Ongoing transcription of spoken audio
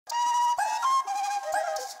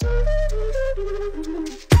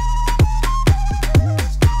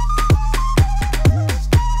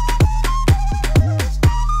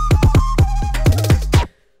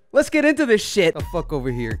get into this shit. The fuck over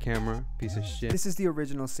here, camera. Piece of shit. This is the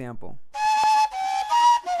original sample.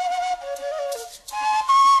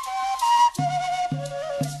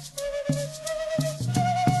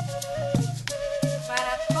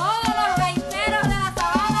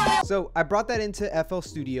 So I brought that into FL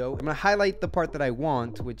Studio. I'm gonna highlight the part that I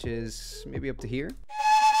want, which is maybe up to here.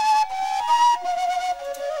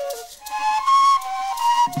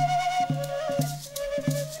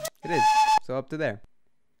 It is, so up to there.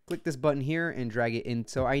 Click this button here and drag it in.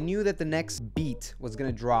 So I knew that the next beat was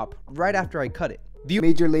gonna drop right after I cut it. The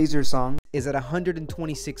Major Lazer song is at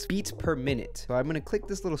 126 beats per minute. So I'm gonna click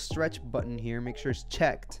this little stretch button here, make sure it's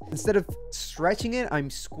checked. Instead of stretching it, I'm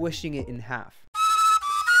squishing it in half.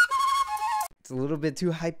 It's a little bit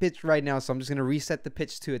too high pitched right now, so I'm just gonna reset the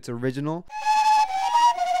pitch to its original.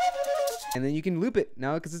 And then you can loop it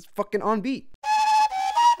now because it's fucking on beat.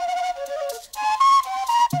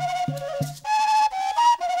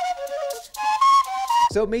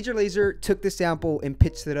 So Major Lazer took the sample and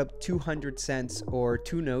pitched it up 200 cents or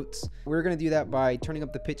 2 notes. We're gonna do that by turning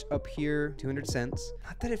up the pitch up here, 200 cents.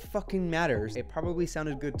 Not that it fucking matters. It probably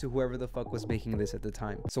sounded good to whoever the fuck was making this at the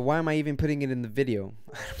time. So why am I even putting it in the video?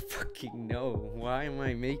 I don't fucking know. Why am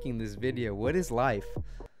I making this video? What is life?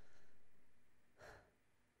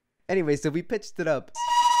 Anyway, so we pitched it up.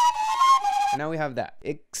 And now we have that.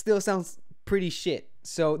 It still sounds pretty shit.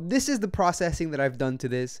 So this is the processing that I've done to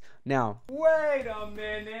this. Now, wait a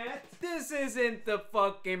minute. This isn't the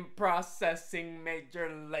fucking processing Major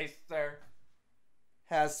Lazer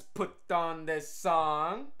has put on this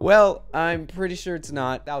song. Well, I'm pretty sure it's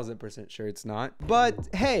not. 1000% sure it's not. But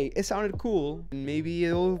hey, it sounded cool. Maybe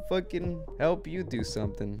it'll fucking help you do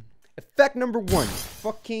something. Effect number 1,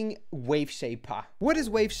 fucking wave shaper. What is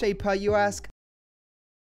wave shaper, you ask?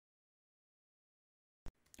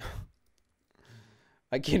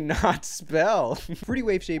 I cannot spell. Fruity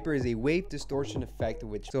Wave Shaper is a wave distortion effect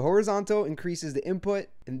which the horizontal increases the input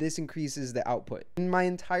and this increases the output. In my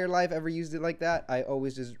entire life ever used it like that, I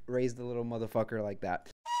always just raised the little motherfucker like that.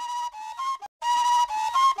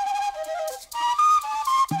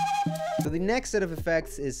 So the next set of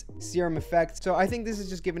effects is serum effects. So I think this is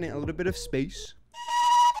just giving it a little bit of space.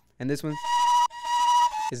 And this one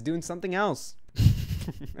is doing something else.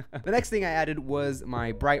 The next thing I added was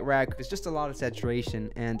my bright rack. It's just a lot of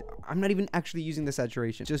saturation and I'm not even actually using the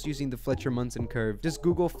saturation, just using the Fletcher-Munson curve. Just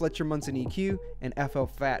Google Fletcher-Munson EQ and FL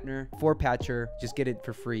Fattener for Patcher. Just get it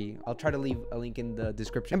for free. I'll try to leave a link in the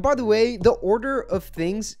description. And by the way, the order of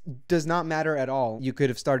things does not matter at all. You could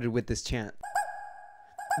have started with this chant.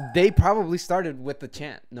 They probably started with the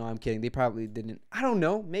chant. No, I'm kidding. They probably didn't. I don't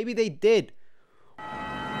know. Maybe they did.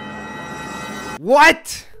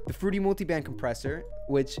 What? The Fruity Multiband Compressor,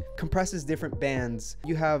 which compresses different bands.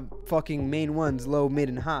 You have fucking main ones, low, mid,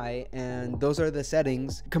 and high, and those are the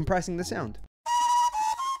settings compressing the sound.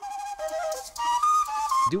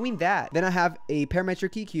 Doing that. Then I have a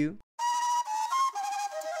parametric EQ.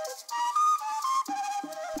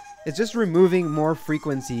 It's just removing more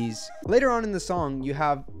frequencies. Later on in the song, you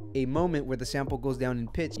have a moment where the sample goes down in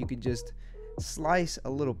pitch. You could just slice a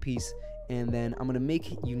little piece and then I'm gonna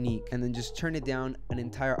make it unique and then just turn it down an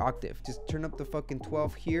entire octave. Just turn up the fucking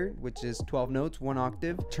 12 here, which is 12 notes, 1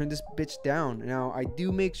 octave. Turn this bitch down. Now I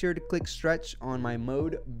do make sure to click stretch on my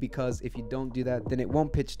mode because if you don't do that, then it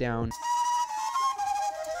won't pitch down.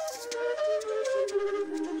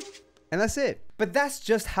 And that's it. But that's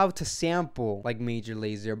just how to sample like Major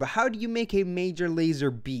Lazer. But how do you make a Major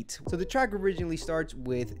Lazer beat? So the track originally starts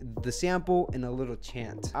with the sample and a little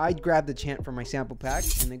chant. I grabbed the chant from my sample pack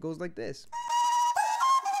and it goes like this.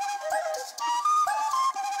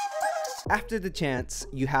 After the chants,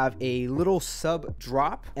 you have a little sub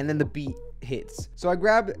drop and then the beat hits. So I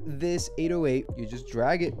grab this 808, you just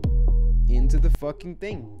drag it into the fucking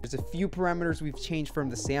thing. There's a few parameters we've changed from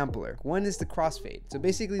the sampler. One is the crossfade. So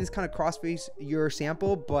basically this kind of crossfades your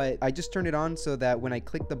sample, but I just turned it on so that when I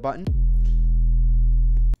click the button,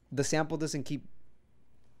 the sample doesn't keep...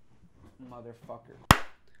 Motherfucker.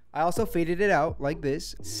 I also faded it out like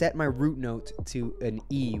this. Set my root note to an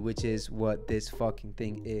E, which is what this fucking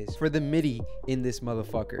thing is. For the MIDI in this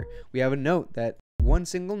motherfucker, we have a note that one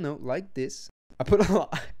single note like this. I put a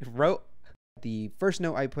lot, wrote the first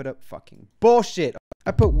note I put up, fucking bullshit.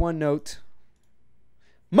 I put one note.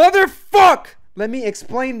 Motherfuck! Let me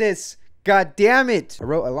explain this. God damn it. I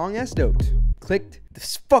wrote a long ass note. Clicked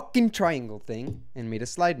this fucking triangle thing and made a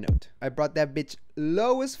slide note. I brought that bitch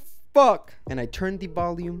low as fuck and I turned the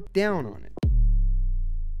volume down on it.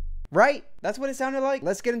 Right? That's what it sounded like.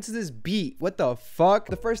 Let's get into this beat. What the fuck?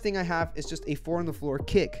 The first thing I have is just a 4 on the floor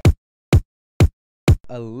kick.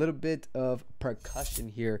 a little bit of percussion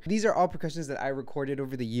here. These are all percussions that I recorded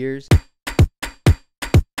over the years.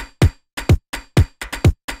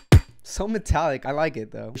 So metallic. I like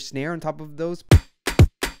it though. Snare on top of those.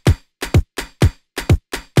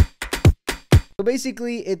 So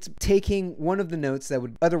basically, it's taking one of the notes that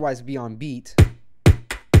would otherwise be on beat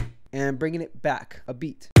and bringing it back a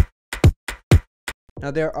beat.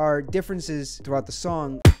 Now there are differences throughout the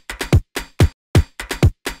song.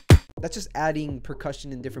 That's just adding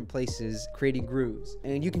percussion in different places, creating grooves.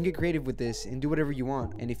 And you can get creative with this and do whatever you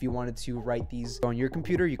want. And if you wanted to write these on your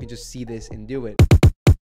computer, you can just see this and do it.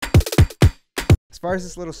 As far as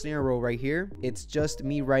this little snare roll right here, it's just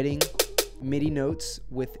me writing MIDI notes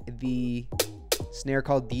with the snare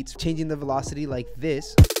called deets, changing the velocity like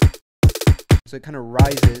this. So it kind of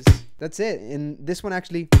rises. That's it. And this one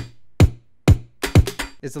actually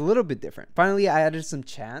is a little bit different. Finally, I added some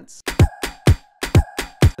chants.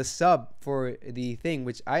 The sub for the thing,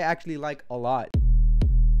 which I actually like a lot.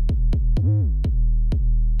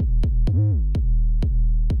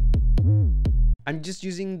 I'm just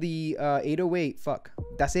using the 808. Fuck.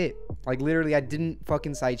 That's it. Like literally, I didn't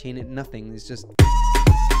fucking sidechain it. Nothing. It's just...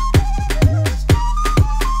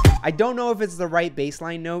 I don't know if it's the right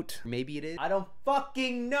bassline note. Maybe it is. I don't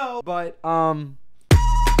fucking know. But,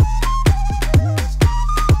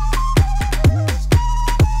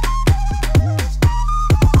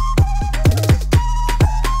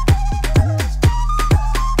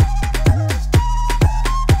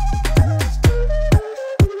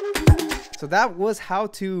 so that was how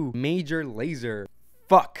to Major Lazer.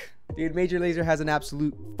 Fuck. Dude, Major Lazer has an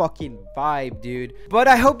absolute fucking vibe, dude. But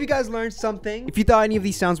I hope you guys learned something. If you thought any of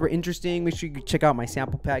these sounds were interesting, make sure you check out my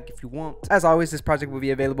sample pack if you want. As always, this project will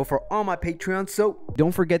be available for all my Patreons, so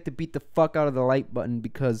don't forget to beat the fuck out of the like button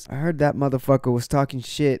because I heard that motherfucker was talking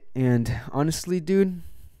shit. And honestly, dude,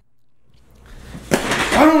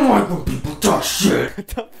 I don't like when people talk shit. What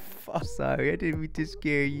the fuck? Sorry, I didn't mean to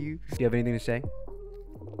scare you. Do you have anything to say?